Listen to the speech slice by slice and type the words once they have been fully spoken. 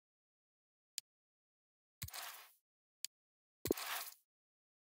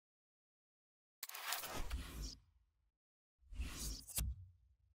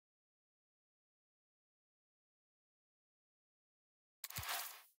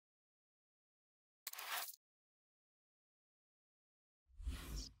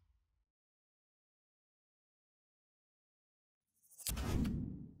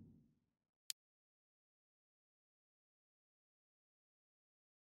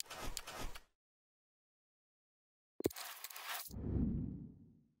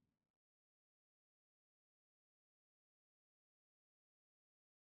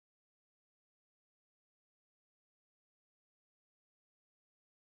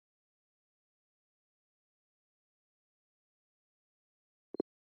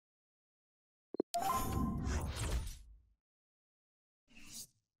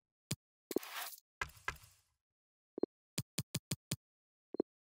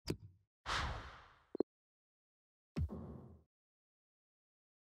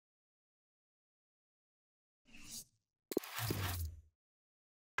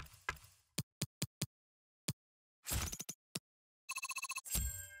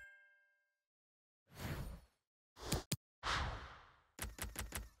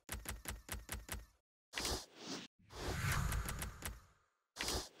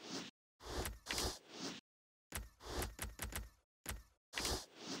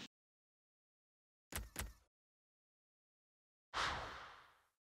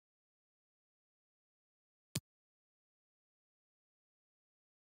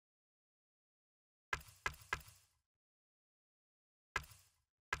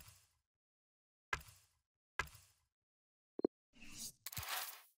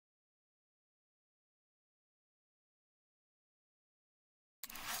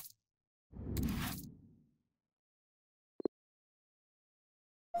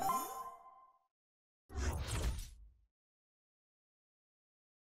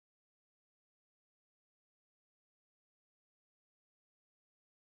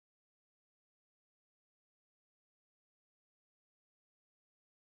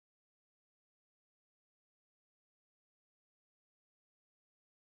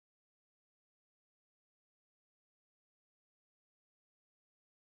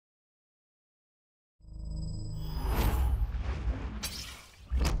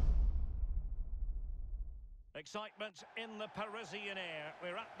Excitement in the Parisian air.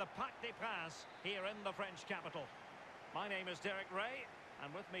 We're at the Parc des Princes here in the French capital. My name is Derek Ray, and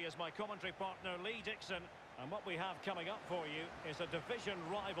with me is my commentary partner Lee Dixon. And what we have coming up for you is a division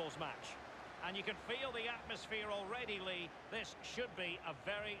rivals match. And you can feel the atmosphere already, Lee. This should be a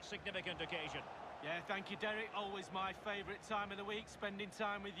very significant occasion. Yeah, thank you, Derek. Always my favourite time of the week, spending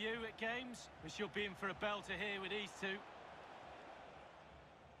time with you at games. We should be in for a belter here with these two.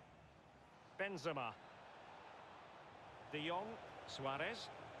 Benzema. De Jong, Suarez.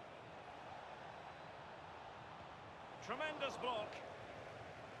 Tremendous block.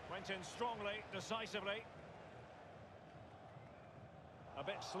 Went in strongly, decisively. A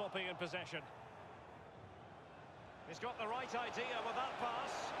bit sloppy in possession. He's got the right idea with that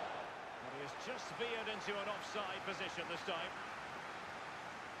pass. But he has just veered into an offside position this time.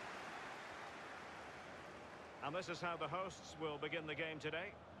 And this is how the hosts will begin the game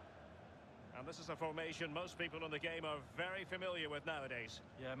today. And this is a formation most people in the game are very familiar with nowadays.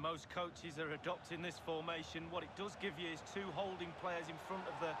 Yeah, most coaches are adopting this formation. What it does give you is two holding players in front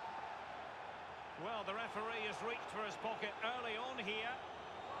of the... Well, the referee has reached for his pocket early on here.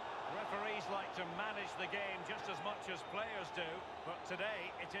 Referees like to manage the game just as much as players do. But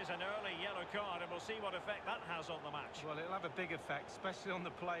today, it is an early yellow card, and we'll see what effect that has on the match. Well, it'll have a big effect, especially on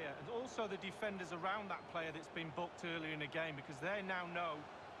the player. And also the defenders around that player that's been booked earlier in the game, because they now know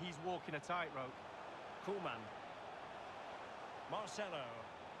he's walking a tightrope. Koeman. Marcelo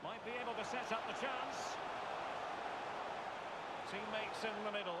might be able to set up the chance. Teammates in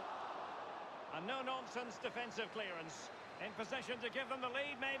the middle. A no-nonsense defensive clearance. In possession to give them the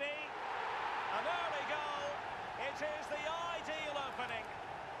lead, maybe. An early goal. It is the ideal opening.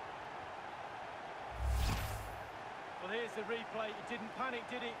 Well, here's the replay. It didn't panic,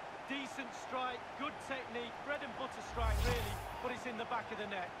 did it? Decent strike, good technique, bread and butter strike, really, but it's in the back of the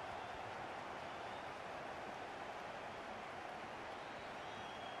net.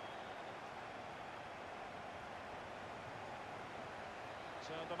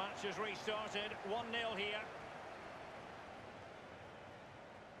 So the match is restarted, 1-0 here.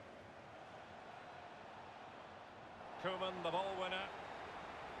 Koeman, the ball winner.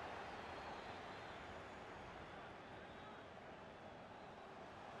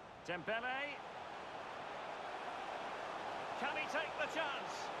 Dembele. Can he take the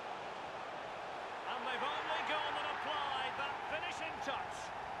chance? And they've only gone and applied that finishing touch.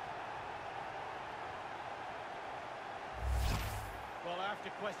 Well, I have to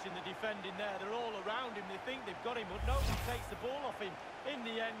question the defending there. They're all around him. They think they've got him, but nobody takes the ball off him. In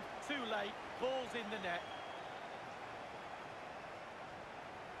the end, too late. Ball's in the net.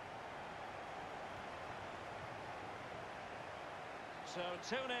 So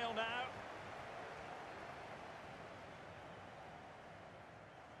 2-0 now.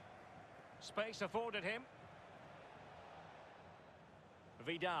 Space afforded him.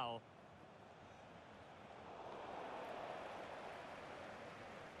 Vidal.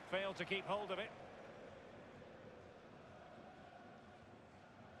 Failed to keep hold of it.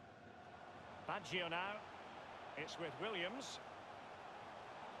 Baggio now. It's with Williams.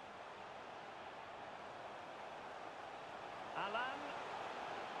 Alan.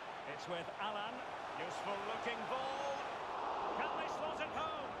 It's with Alan. Useful looking ball. Can they slot it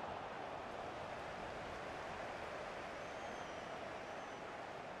home?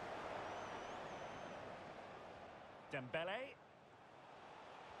 Dembele.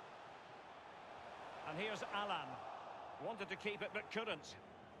 And here's Alan. Wanted to keep it but couldn't.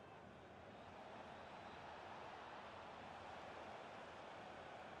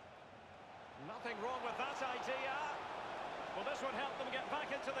 Nothing wrong with that idea. Well, this would help them get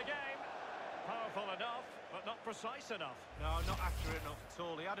back into the game. Powerful enough, but not precise enough. No, not accurate enough at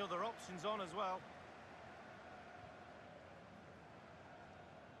all. He had other options on as well.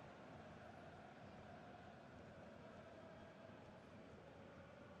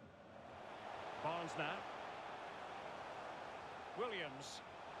 Barnes now. Williams.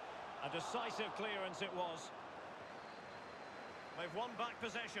 A decisive clearance it was. They've won back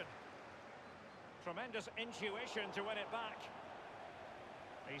possession. Tremendous intuition to win it back.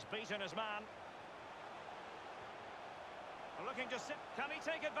 He's beaten his man. Looking to sit. Can he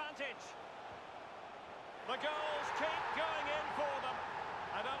take advantage? The goals keep going in for them.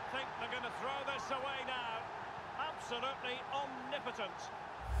 I don't think they're going to throw this away now. Absolutely omnipotent.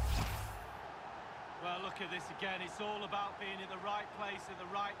 Well, look at this again. It's all about being in the right place at the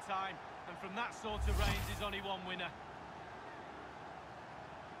right time. And from that sort of range, there's only one winner.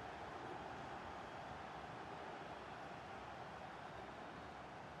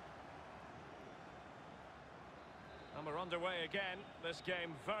 And we're underway again. This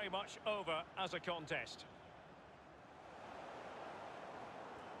game very much over as a contest.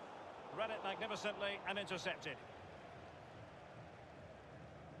 Read it magnificently and intercepted.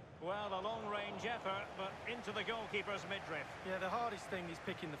 Well, a long-range effort, but into the goalkeeper's midriff. Yeah, the hardest thing is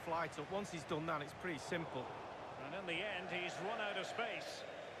picking the flight up. Once he's done that, it's pretty simple. And in the end, he's run out of space.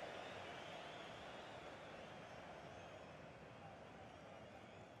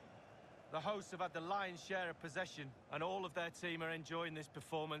 The hosts have had the lion's share of possession, and all of their team are enjoying this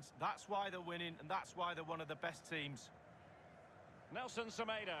performance. That's why they're winning, and that's why they're one of the best teams. Nelson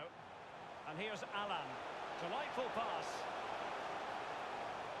Semedo. And here's Alan. Delightful pass.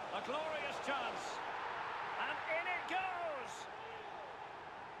 A glorious chance. And in it goes!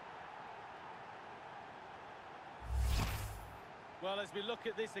 Well, as we look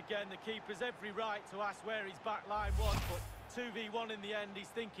at this again, the keeper's every right to ask where his back line was, but 2v1 in the end. He's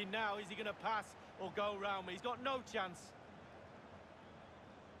thinking now, is he going to pass or go round me? He's got no chance.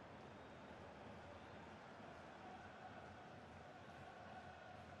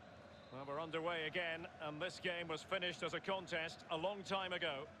 Well, we're underway again, and this game was finished as a contest a long time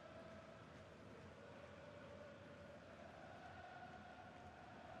ago.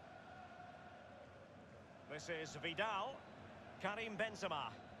 This is Vidal. Karim Benzema.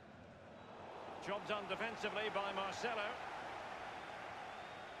 Job done defensively by Marcelo.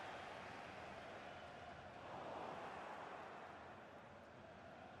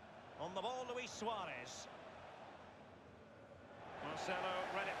 On the ball, Luis Suarez. Marcelo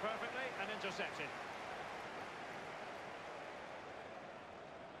read it perfectly and intercepted.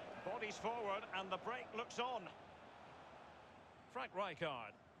 Bodies forward and the break looks on. Frank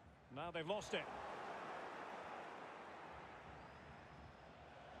Rijkaard. Now they've lost it.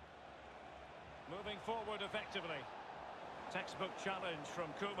 Moving forward effectively. Textbook challenge from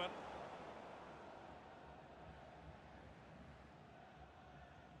Koeman.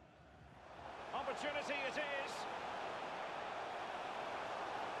 Opportunity it is.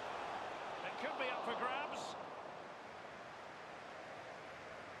 It could be up for grabs.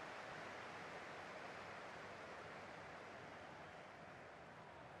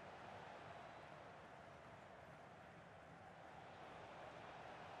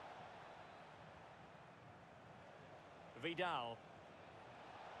 Vidal.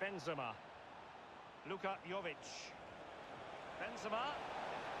 Benzema. Luka Jovic. Benzema.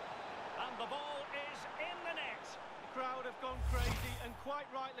 And the ball is in the net. The crowd have gone crazy, and quite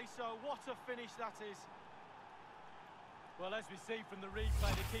rightly so. What a finish that is. Well, as we see from the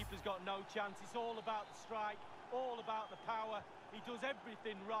replay, the keeper's got no chance. It's all about the strike, all about the power. He does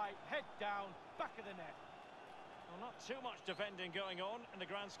everything right. Head down, back of the net. Well, not too much defending going on in the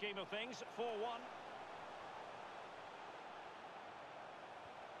grand scheme of things. 4-1.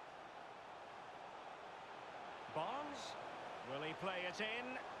 Barnes, will he play it in?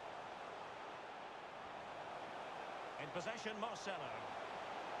 In possession, Marcelo.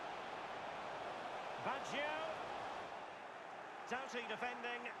 Baggio. Doughty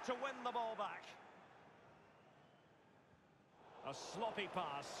defending to win the ball back. A sloppy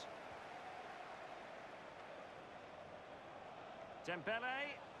pass.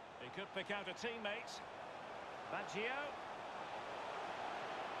 Dembele. He could pick out a teammate. Baggio.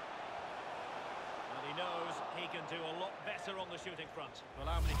 And he knows he can do a lot better on the shooting front. Well,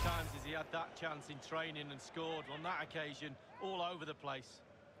 how many times has he had that chance in training and scored? On that occasion, all over the place.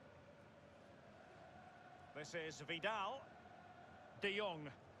 This is Vidal. De Jong.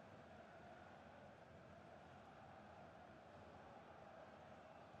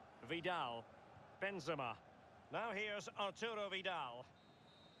 Vidal. Benzema. Now here's Arturo Vidal.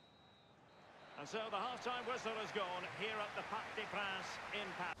 And so the half-time whistle has gone here at the Parc des Princes in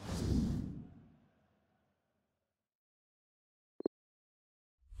Paris.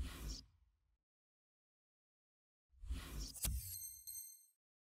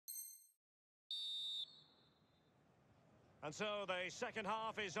 And so the second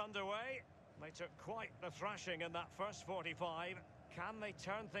half is underway. They took quite the thrashing in that first 45. Can they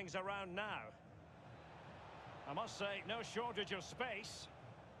turn things around now? I must say, no shortage of space.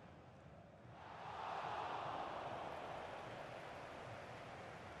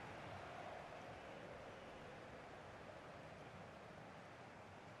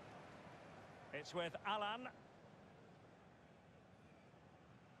 It's with Alan.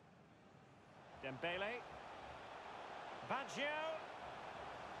 Dembele. Baggio.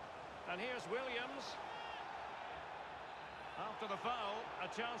 And here's Williams. After the foul,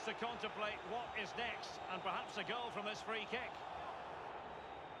 a chance to contemplate what is next, and perhaps a goal from this free kick.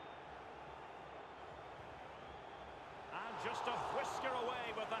 And just a whisker away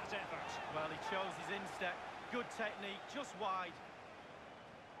with that effort. Well, he chose his instep. Good technique, just wide.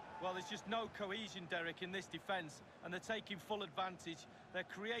 Well, there's just no cohesion, Derek, in this defence, and they're taking full advantage. They're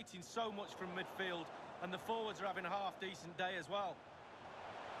creating so much from midfield, and the forwards are having a half-decent day as well.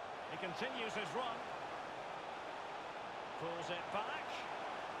 He continues his run. Pulls it back.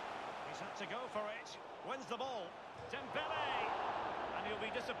 He's had to go for it. Wins the ball. Dembele! And he'll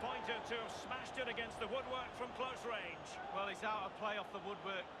be disappointed to have smashed it against the woodwork from close range. Well, he's out of play off the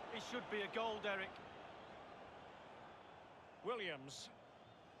woodwork. It should be a goal, Derek. Williams.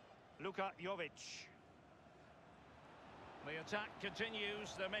 Luka Jovic. The attack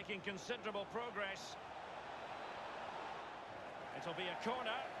continues. They're making considerable progress. It'll be a corner.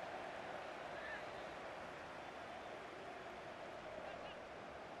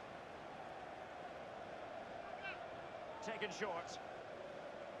 Taken short.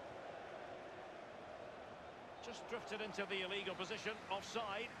 Just drifted into the illegal position.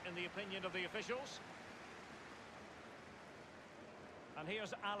 Offside, in the opinion of the officials. And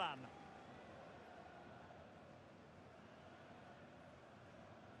here's Alan.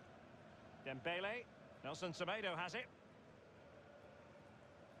 Dembele. Nelson Semedo has it.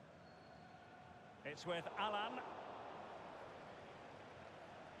 It's with Alan.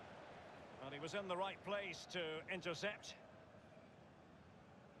 And he was in the right place to intercept.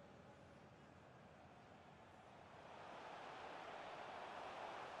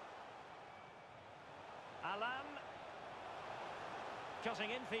 Alan.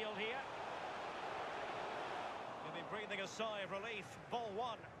 Cutting infield here. He'll be breathing a sigh of relief. Ball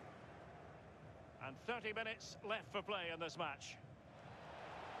one. And 30 minutes left for play in this match.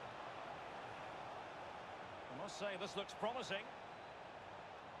 I must say, this looks promising.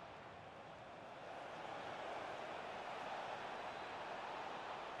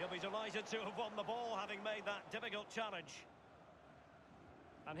 He'll be delighted to have won the ball, having made that difficult challenge.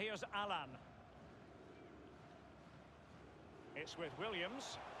 And here's Alan. It's with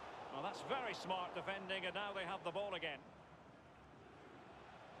Williams. Well, that's very smart defending, and now they have the ball again.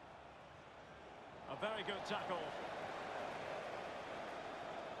 A very good tackle.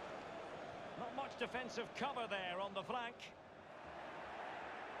 Not much defensive cover there on the flank.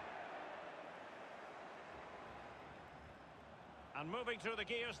 And moving through the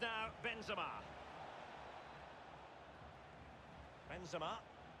gears now, Benzema. Benzema.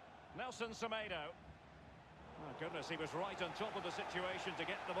 Nelson Semedo. Oh, goodness, he was right on top of the situation to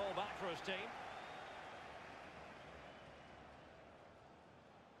get the ball back for his team.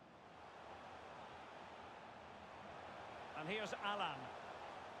 And here's Alan.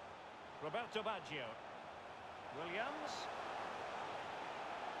 Roberto Baggio. Williams.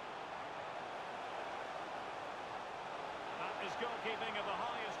 That is goalkeeping of the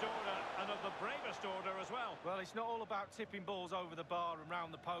highest order and of the bravest order as well. Well, it's not all about tipping balls over the bar and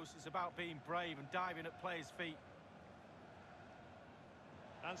round the post. It's about being brave and diving at players' feet.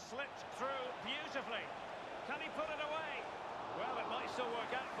 And slipped through beautifully. Can he put it away? Well, it might still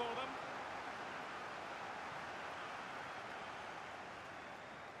work out for them.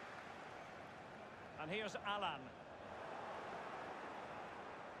 And here's Alan.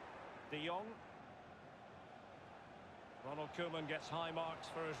 De Jong. Ronald Koeman gets high marks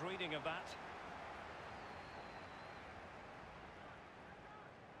for his reading of that.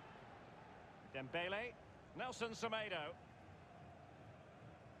 Dembele. Nelson Semedo.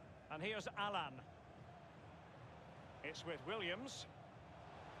 And here's Alan. It's with Williams.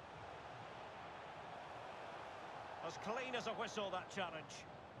 As clean as a whistle, that challenge.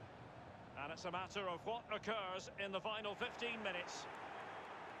 And it's a matter of what occurs in the final 15 minutes.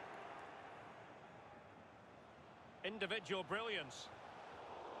 Individual brilliance.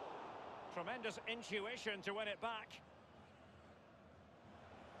 Tremendous intuition to win it back.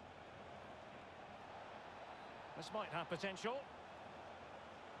 This might have potential.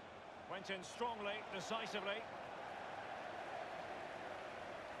 Went in strongly, decisively.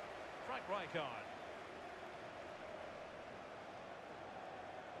 Frank Rijkaard.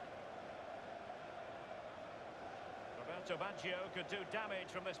 Roberto Baggio could do damage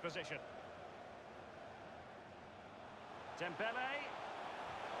from this position. Dembele.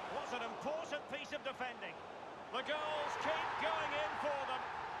 What's an important piece of defending. The goals keep going in for them.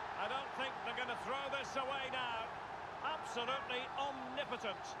 I don't think they're going to throw this away now. Absolutely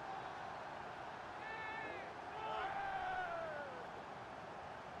omnipotent.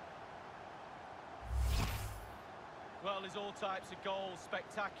 Well, there's all types of goals,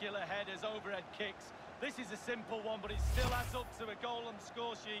 spectacular headers, overhead kicks. This is a simple one, but it still adds up to a goal on the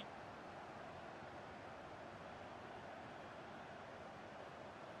score sheet.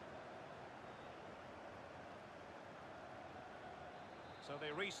 So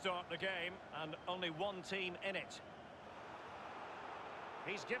they restart the game, and only one team in it.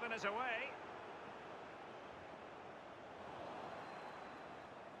 He's given us away.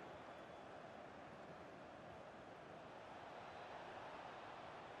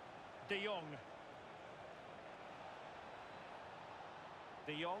 De Jong.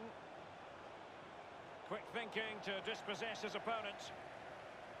 De Jong. Quick thinking to dispossess his opponent.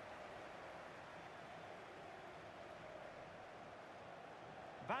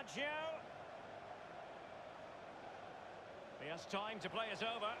 Baggio. He has time to play it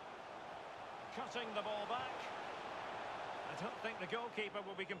over. Cutting the ball back. I don't think the goalkeeper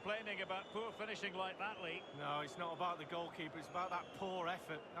will be complaining about poor finishing like that, Lee. No, it's not about the goalkeeper, it's about that poor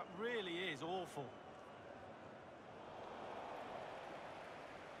effort. That really is awful.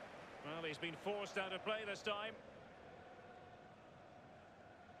 Well, he's been forced out of play this time.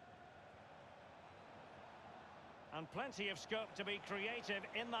 And plenty of scope to be creative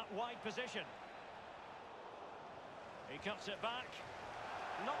in that wide position. He cuts it back.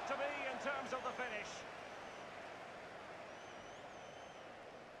 Not to be in terms of the finish.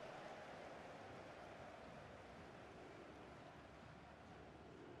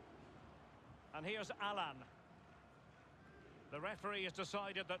 And here's Alan. The referee has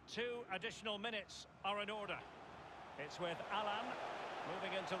decided that 2 additional minutes are in order. It's with Alan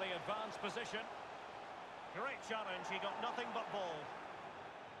moving into the advanced position. Great challenge, he got nothing but ball.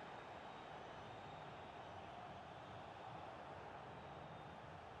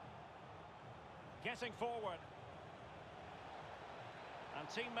 Getting forward. And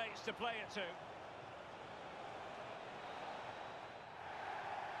teammates to play it to.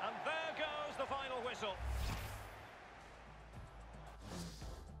 And there goes the final whistle.